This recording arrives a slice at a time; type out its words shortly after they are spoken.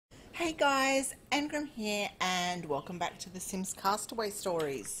Hey guys, Angram here and welcome back to the Sims Castaway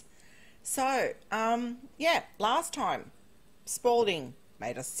stories. So, yeah, last time Spalding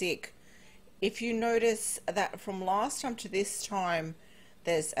made us sick. If you notice that from last time to this time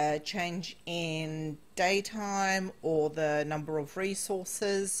there's a change in daytime or the number of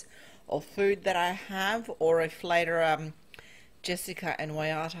resources or food that I have, or if later Jessica and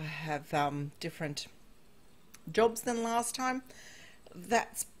Wayata have different jobs than last time,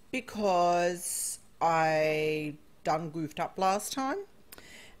 that's because I done goofed up last time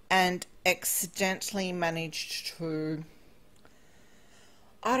and accidentally managed to,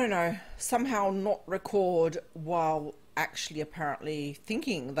 I don't know, somehow not record while actually apparently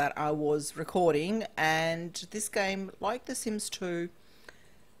thinking that I was recording. And this game, like The Sims 2,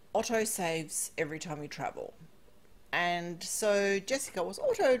 auto saves every time you travel. And so Jessica was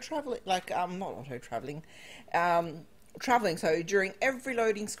traveling, so during every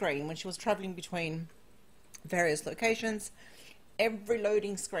loading screen, when she was traveling between various locations, every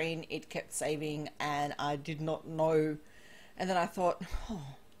loading screen it kept saving, and I did not know. And then I thought, oh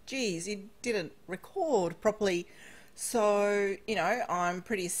geez, it didn't record properly, so you know, I'm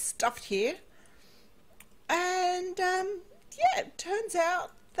pretty stuffed here. And yeah, it turns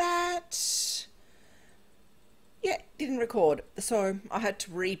out that it didn't record, so I had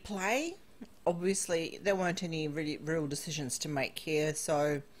to replay. Obviously there weren't any really real decisions to make here,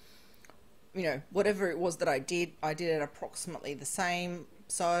 so you know, whatever it was that I did it approximately the same.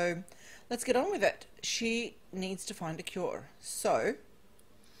 So let's get on with it. She needs to find a cure. So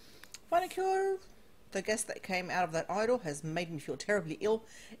find a cure. The guest that came out of that idol has made me feel terribly ill.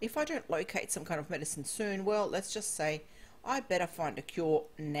 If I don't locate some kind of medicine soon, well, let's just say I better find a cure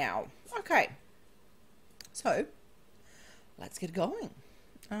now. Okay, so let's get going.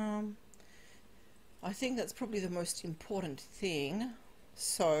 I think that's probably the most important thing.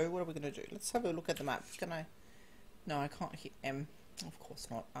 So what are we going to do? Let's have a look at the map. Can I? No, I can't hit M. Of course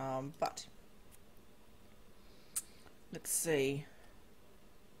not. But let's see.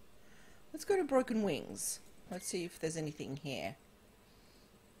 Let's go to Broken Wings. Let's see if there's anything here.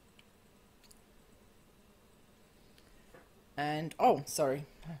 And oh, sorry,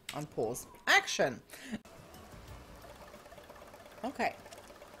 unpause. Action. Okay.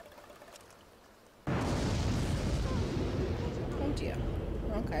 Oh dear.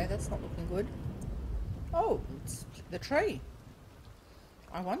 Okay, that's not looking good. Oh, it's the tree.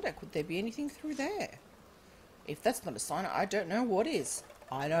 I wonder, could there be anything through there? If that's not a sign, I don't know what is.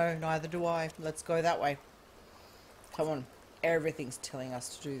 I know, neither do I. Let's go that way. Come on. Everything's telling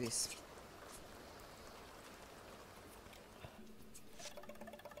us to do this.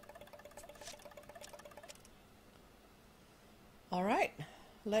 All right.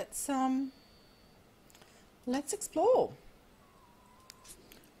 Let's explore.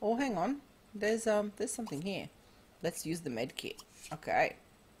 Oh, hang on. There's something here. Let's use the med kit. Okay.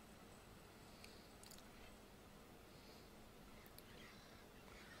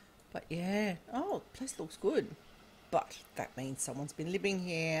 But yeah. Oh, the place looks good. But that means someone's been living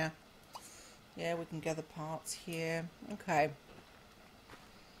here. Yeah, we can gather parts here. Okay.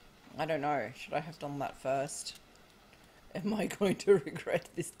 I don't know. Should I have done that first? Am I going to regret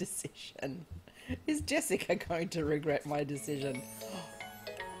this decision? Is Jessica going to regret my decision?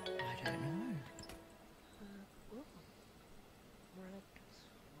 I don't know.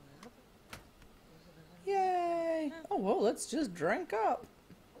 Yay! Oh well, let's just drink up.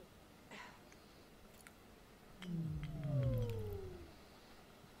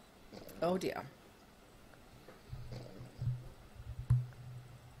 Oh dear.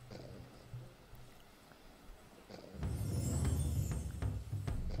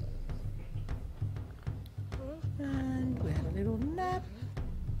 And we had a little nap.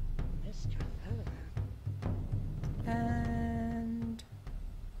 And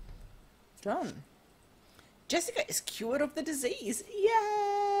done. Jessica is cured of the disease.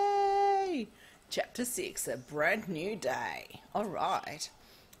 Yay! Chapter 6, a brand new day. Alright.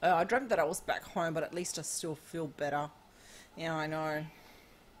 I dreamt that I was back home, but at least I still feel better. Yeah, I know.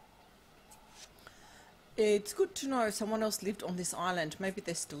 It's good to know someone else lived on this island. Maybe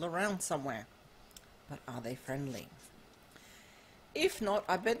they're still around somewhere. But are they friendly? If not,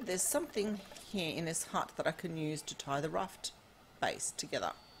 I bet there's something here in this hut that I can use to tie the raft base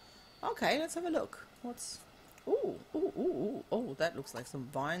together. Okay, let's have a look. What's... Ooh, ooh, ooh, ooh. Oh, that looks like some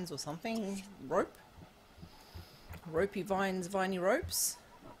vines or something. Rope. Ropey vines, viney ropes.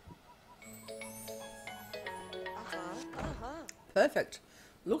 Perfect.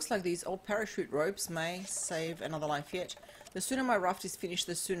 Looks like these old parachute ropes may save another life yet. The sooner my raft is finished,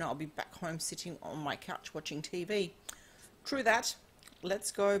 the sooner I'll be back home sitting on my couch watching TV. True that.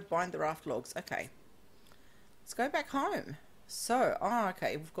 let's go bind the raft logs. Okay, let's go back home. So,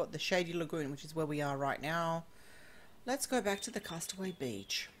 okay, we've got the Shady Lagoon, which is where we are right now. Let's go back to the Castaway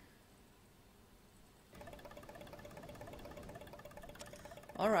Beach.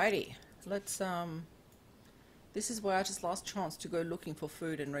 Alrighty, let's, this is Wayata's last chance to go looking for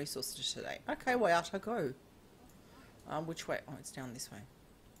food and resources today. Okay, Wayata, go. Which way? Oh, it's down this way.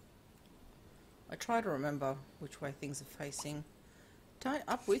 I try to remember which way things are facing. Tie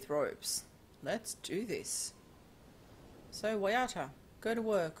up with ropes. Let's do this. So, Wayata, go to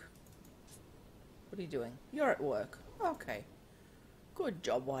work. What are you doing? You're at work. Okay. Good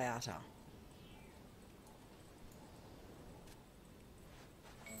job, Wayata.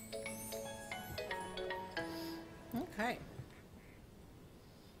 Okay.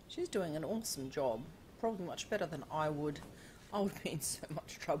 She's doing an awesome job. Probably much better than I would. I would be in so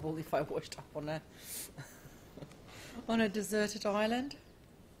much trouble if I washed up on a on a deserted island.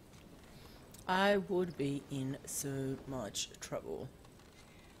 I would be in so much trouble.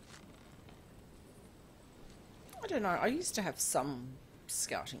 I don't know, I used to have some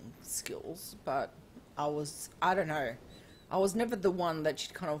scouting skills, but I don't know, I was never the one that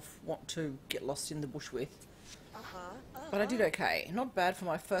you'd kind of want to get lost in the bush with. But I did okay. Not bad for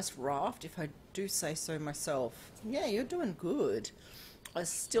my first raft, if I do say so myself. Yeah, you're doing good. I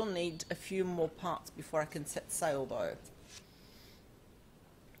still need a few more parts before I can set sail, though.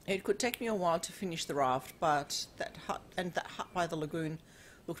 It could take me a while to finish the raft, but that hut by the lagoon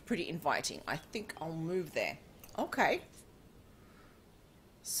looked pretty inviting. I think I'll move there. Okay.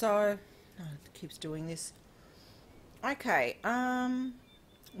 So, oh, it keeps doing this. Okay,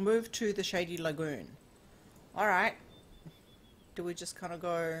 move to the Shady Lagoon. Alright. Do we just kind of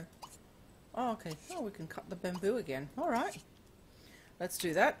go... Oh, okay. Oh, we can cut the bamboo again. Alright. Let's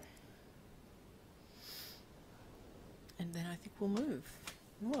do that. And then I think we'll move.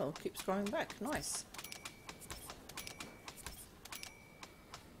 Well, it keeps going back. Nice.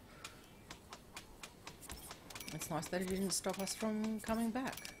 It's nice that it didn't stop us from coming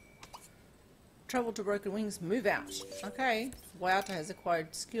back. Travel to Broken Wings, move out. Okay. Wayata has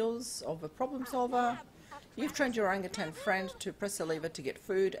acquired skills of a problem solver. You've trained your orangutan friend to press a lever to get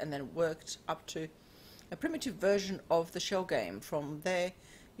food and then worked up to a primitive version of the shell game. From there,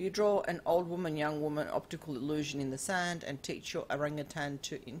 you draw an old woman, young woman optical illusion in the sand and teach your orangutan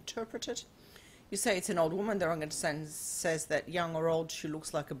to interpret it. You say it's an old woman. The orangutan says that young or old, she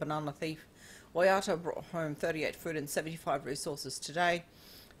looks like a banana thief. Wayata brought home 38 food and 75 resources today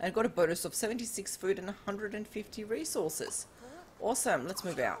and got a bonus of 76 food and 150 resources. Awesome. Let's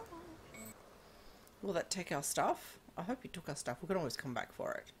move out. Will that take our stuff? I hope it took our stuff. We can always come back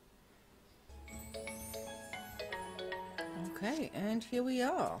for it. Okay, and here we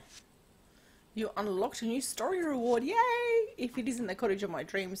are. You unlocked a new story reward. Yay! If it isn't the cottage of my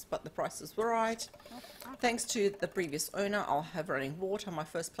dreams, but the prices were right. Thanks to the previous owner, I'll have running water. My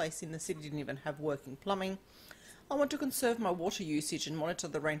first place in the city didn't even have working plumbing. I want to conserve my water usage and monitor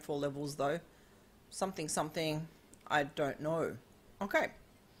the rainfall levels, though. Something, I don't know. Okay.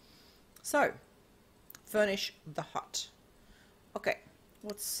 So, furnish the hut. Okay,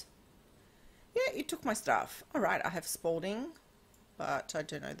 what's... Yeah, it took my stuff. Alright, I have Spaulding, but I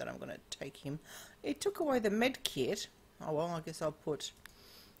don't know that I'm going to take him. It took away the med kit. Oh well, I guess I'll put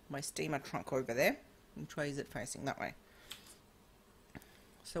my steamer trunk over there. Which way is it facing? That way.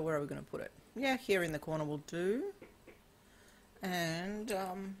 So where are we going to put it? Yeah, here in the corner will do. And,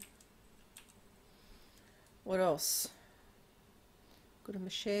 what else? Got a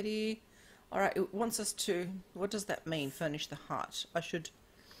machete. Alright, it wants us to... What does that mean, furnish the hut? I should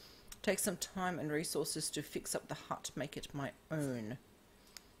take some time and resources to fix up the hut, make it my own.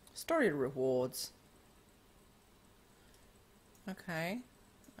 Story rewards. Okay.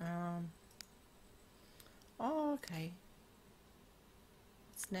 Oh, okay.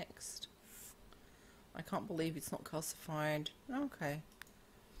 What's next? I can't believe it's not calcified. Okay.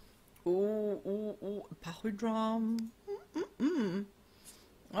 Ooh, power drum.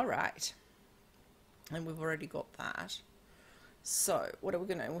 Alright. And we've already got that. So, what are we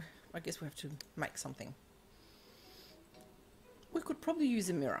gonna... I guess we have to make something. We could probably use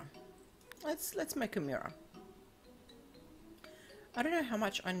a mirror. Let's make a mirror. I don't know how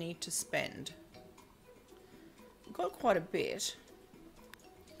much I need to spend. I've got quite a bit.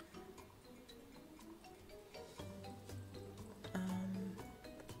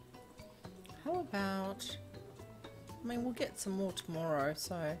 How about... I mean, we'll get some more tomorrow,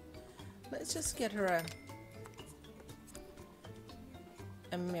 so... Let's just get her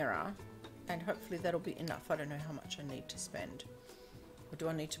a mirror, and hopefully that'll be enough. I don't know how much I need to spend. Or do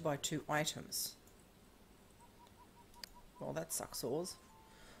I need to buy 2 items? Well, that sucks oars.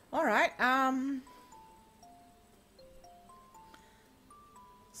 Alright,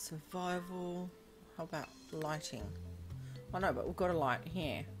 survival. How about lighting? Oh no, but we've got a light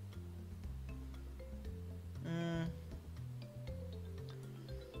here.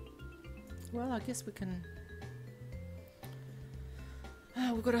 Well, I guess we can...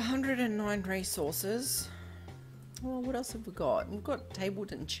 we've got 109 resources. Well, what else have we got? We've got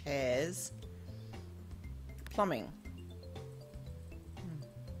tables and chairs. Plumbing.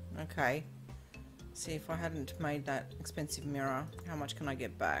 Okay. See, if I hadn't made that expensive mirror, how much can I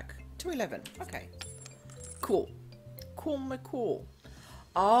get back? 211. Okay. Cool. Cool.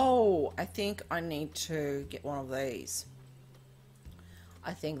 Oh, I think I need to get one of these.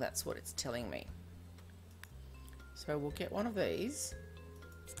 I think that's what it's telling me. So we'll get one of these.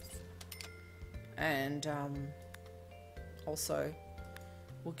 And also,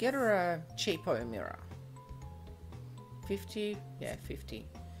 we'll get her a cheapo mirror. 50? Yeah, 50.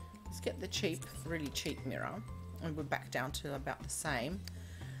 Let's get the cheap, really cheap mirror. And we're back down to about the same.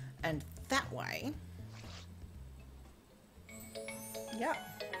 And that way... Yeah.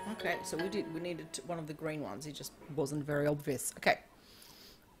 Okay, so we needed one of the green ones. It just wasn't very obvious. Okay.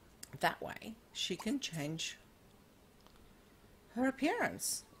 That way, she can change her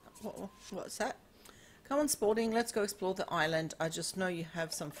appearance. What's that? Come on, Sporting, let's go explore the island. I just know you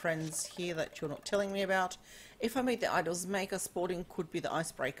have some friends here that you're not telling me about. If I meet the idol's maker, Sporting could be the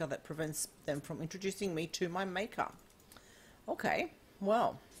icebreaker that prevents them from introducing me to my maker. Okay,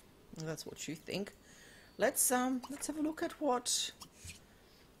 well, that's what you think. Let's have a look at what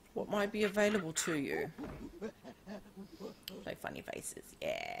might be available to you. Play funny faces,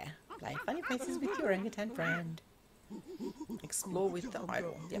 yeah. Play funny faces with your orangutan friend. Explore with the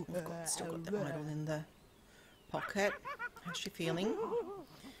idol. Yep, we've still got the idol in the pocket. How's she feeling?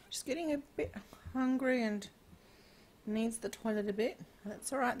 She's getting a bit hungry and needs the toilet a bit.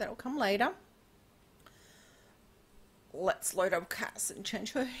 That's alright, that'll come later. Let's load up Cass and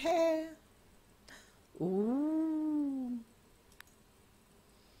change her hair. Ooh.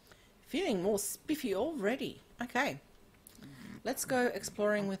 Feeling more spiffy already. Okay. Let's go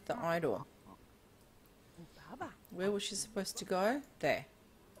exploring with the idol. Where was she supposed to go? There.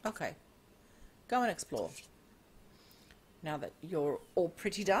 Okay. Go and explore. Now that you're all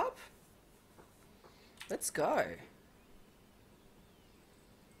prettied up, let's go.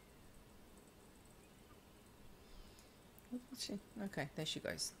 Okay, there she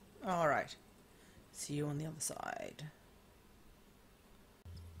goes. Alright. See you on the other side.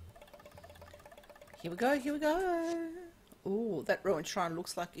 Here we go, here we go. Ooh, that ruined shrine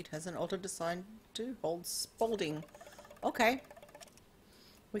looks like it has an altar designed to hold Spalding. Okay.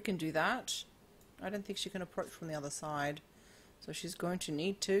 We can do that. I don't think she can approach from the other side. So she's going to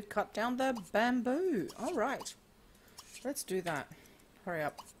need to cut down the bamboo. Alright. Let's do that. Hurry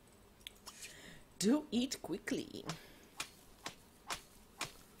up. Do it quickly.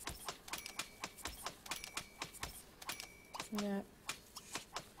 Yeah.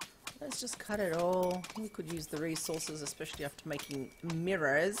 Let's just cut it all. We could use the resources, especially after making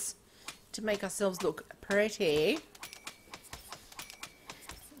mirrors, to make ourselves look pretty.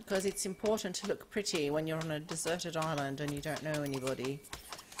 Because it's important to look pretty when you're on a deserted island and you don't know anybody.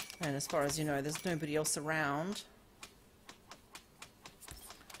 And as far as you know, there's nobody else around.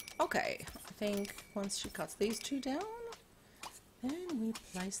 Okay, I think once she cuts these two down, then we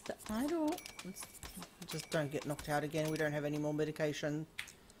place the idol. Just don't get knocked out again. We don't have any more medication.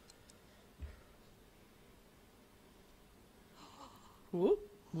 Ooh,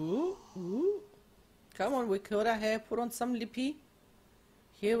 ooh, ooh. Come on, we cut our hair, put on some lippy.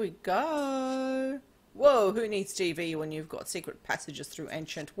 Here we go. Whoa, who needs TV when you've got secret passages through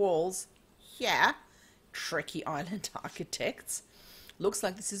ancient walls? Yeah, tricky island architects. Looks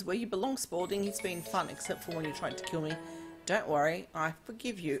like this is where you belong, Spalding. It's been fun, except for when you tried to kill me. Don't worry, I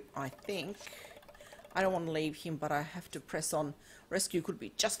forgive you, I think. I don't want to leave him, but I have to press on. Rescue could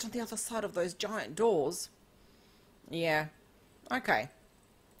be just on the other side of those giant doors. Yeah. Okay.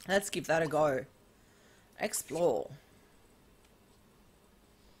 Let's give that a go. Explore.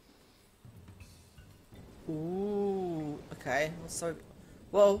 Ooh. Okay. So,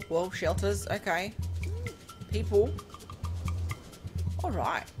 whoa, shelters. Okay. People.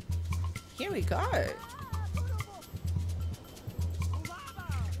 Alright. Here we go.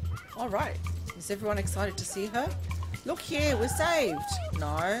 Alright. Is everyone excited to see her? Look here, we're saved.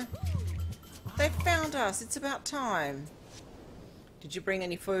 No. They found us. It's about time. Did you bring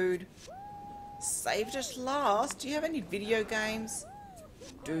any food? Saved at last. Do you have any video games?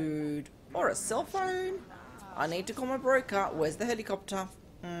 Dude. Or a cell phone? I need to call my broker. Where's the helicopter?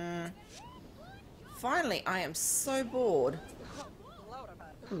 Finally, I am so bored.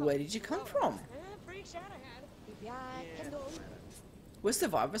 Where did you come from? We're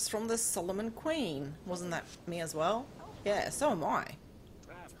survivors from the Solomon Queen. Wasn't that me as well? Yeah, so am I.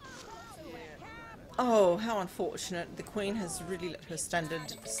 Oh, how unfortunate. The Queen has really let her standard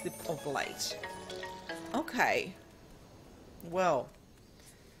slip of late. Okay. Well.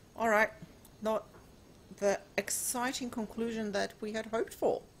 Alright. Not the exciting conclusion that we had hoped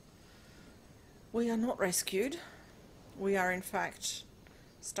for. We are not rescued. We are in fact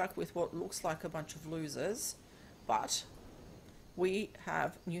stuck with what looks like a bunch of losers. But we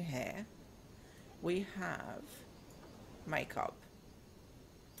have new hair. We have makeup.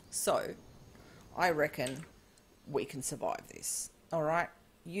 So, I reckon we can survive this. Alright?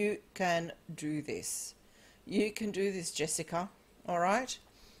 You can do this. You can do this, Jessica. Alright?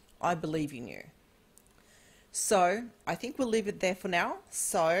 I believe in you. So, I think we'll leave it there for now.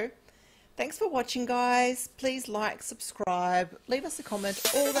 So, thanks for watching, guys. Please like, subscribe, leave us a comment,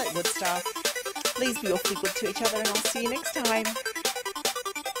 all that good stuff. Please be awfully good to each other, and I'll see you next time.